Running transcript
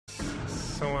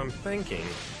So I'm thinking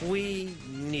we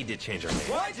need to change our name.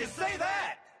 Why'd you say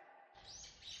that?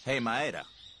 Hey, Maeda.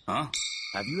 Huh?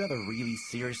 Have you ever really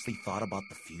seriously thought about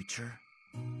the future?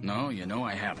 No, you know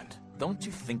I haven't. Don't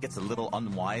you think it's a little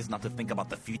unwise not to think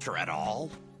about the future at all?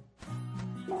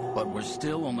 But we're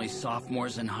still only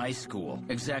sophomores in high school.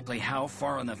 Exactly how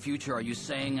far in the future are you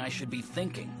saying I should be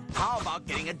thinking? How about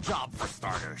getting a job for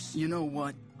starters? You know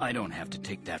what? I don't have to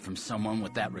take that from someone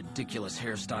with that ridiculous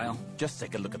hairstyle. Just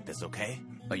take a look at this, okay?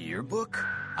 A yearbook?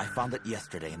 I found it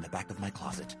yesterday in the back of my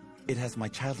closet. It has my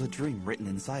childhood dream written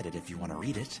inside it if you want to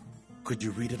read it. Could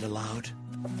you read it aloud?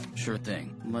 Sure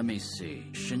thing. Let me see.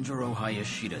 Shinjiro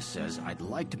Hayashida says, I'd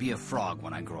like to be a frog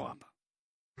when I grow up.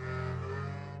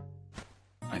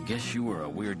 I guess you were a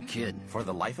weird kid. For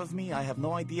the life of me, I have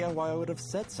no idea why I would have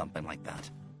said something like that.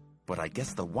 But I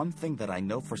guess the one thing that I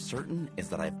know for certain is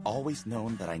that I've always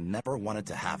known that I never wanted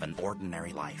to have an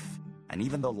ordinary life. And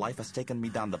even though life has taken me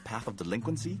down the path of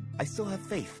delinquency, I still have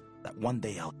faith that one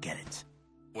day I'll get it.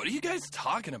 What are you guys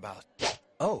talking about?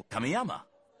 Oh, Kamiyama.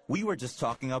 We were just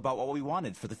talking about what we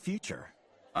wanted for the future.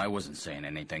 I wasn't saying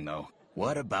anything, though.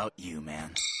 What about you,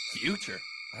 man? Future?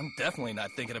 I'm definitely not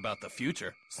thinking about the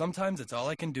future. Sometimes it's all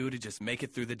I can do to just make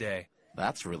it through the day.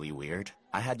 That's really weird.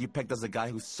 I had you pegged as a guy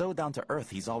who's so down to earth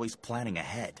he's always planning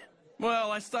ahead.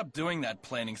 Well, I stopped doing that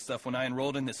planning stuff when I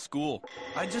enrolled in this school.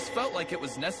 I just felt like it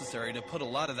was necessary to put a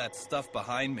lot of that stuff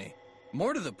behind me.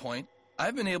 More to the point,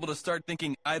 I've been able to start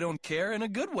thinking I don't care in a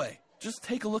good way. Just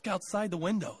take a look outside the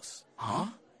windows. Huh?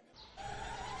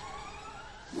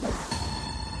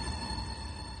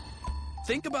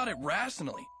 Think about it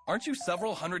rationally. Aren't you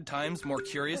several hundred times more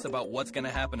curious about what's going to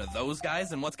happen to those guys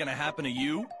than what's going to happen to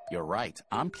you? You're right.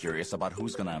 I'm curious about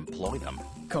who's going to employ them.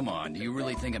 Come on, do you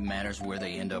really think it matters where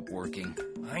they end up working?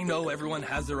 I know everyone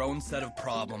has their own set of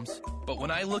problems, but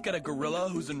when I look at a gorilla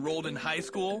who's enrolled in high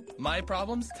school, my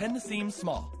problems tend to seem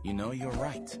small. You know, you're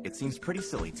right. It seems pretty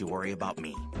silly to worry about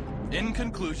me. In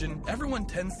conclusion, everyone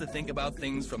tends to think about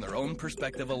things from their own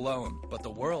perspective alone, but the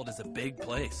world is a big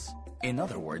place. In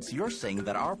other words, you're saying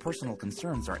that our personal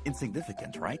concerns are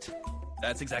insignificant, right?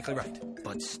 That's exactly right.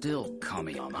 But still,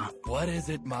 Kamiyama, What is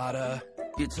it, Mata?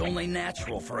 it's only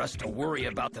natural for us to worry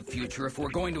about the future if we're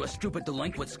going to a stupid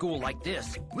delinquent school like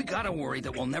this. We gotta worry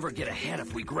that we'll never get ahead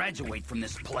if we graduate from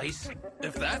this place.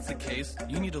 If that's the case,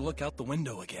 you need to look out the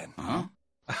window again. Huh?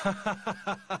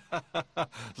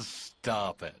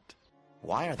 Stop it.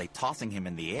 Why are they tossing him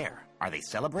in the air? Are they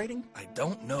celebrating? I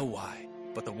don't know why,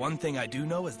 but the one thing I do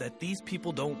know is that these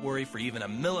people don't worry for even a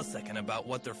millisecond about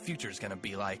what their future's gonna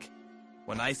be like.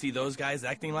 When I see those guys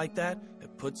acting like that,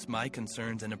 it puts my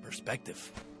concerns into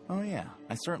perspective. Oh yeah,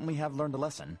 I certainly have learned a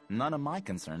lesson. None of my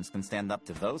concerns can stand up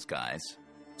to those guys.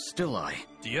 Still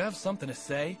Do you have something to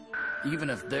say? even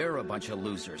if they're a bunch of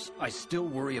losers, I still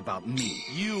worry about me.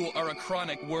 You are a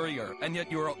chronic worrier, and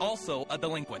yet you are also a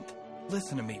delinquent.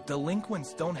 Listen to me,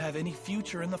 delinquents don't have any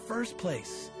future in the first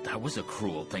place. That was a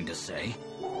cruel thing to say.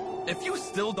 If you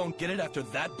still don't get it after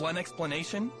that blunt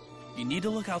explanation, you need to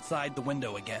look outside the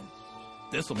window again.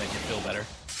 This will make you feel better.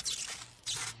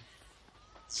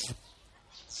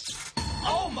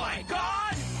 Oh my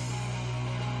God!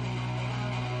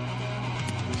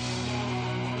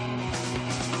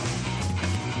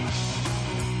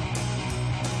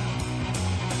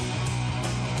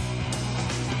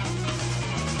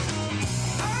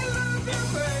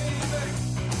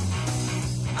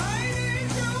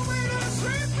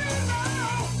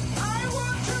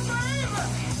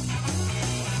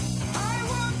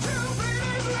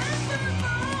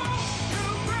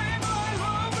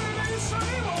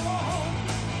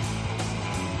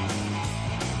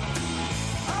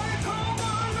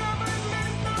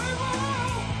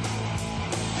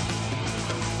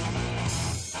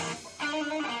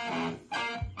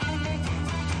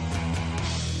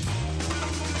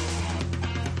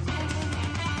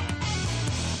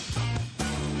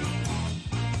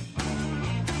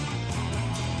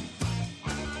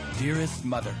 Dearest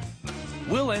Mother,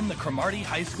 we'll end the Cromartie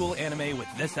High School anime with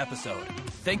this episode.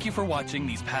 Thank you for watching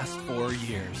these past 4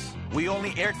 years. We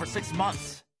only aired for 6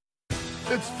 months.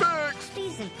 It's fixed!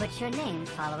 Please input your name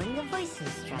following the voice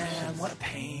instructions. Man, what a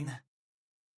pain.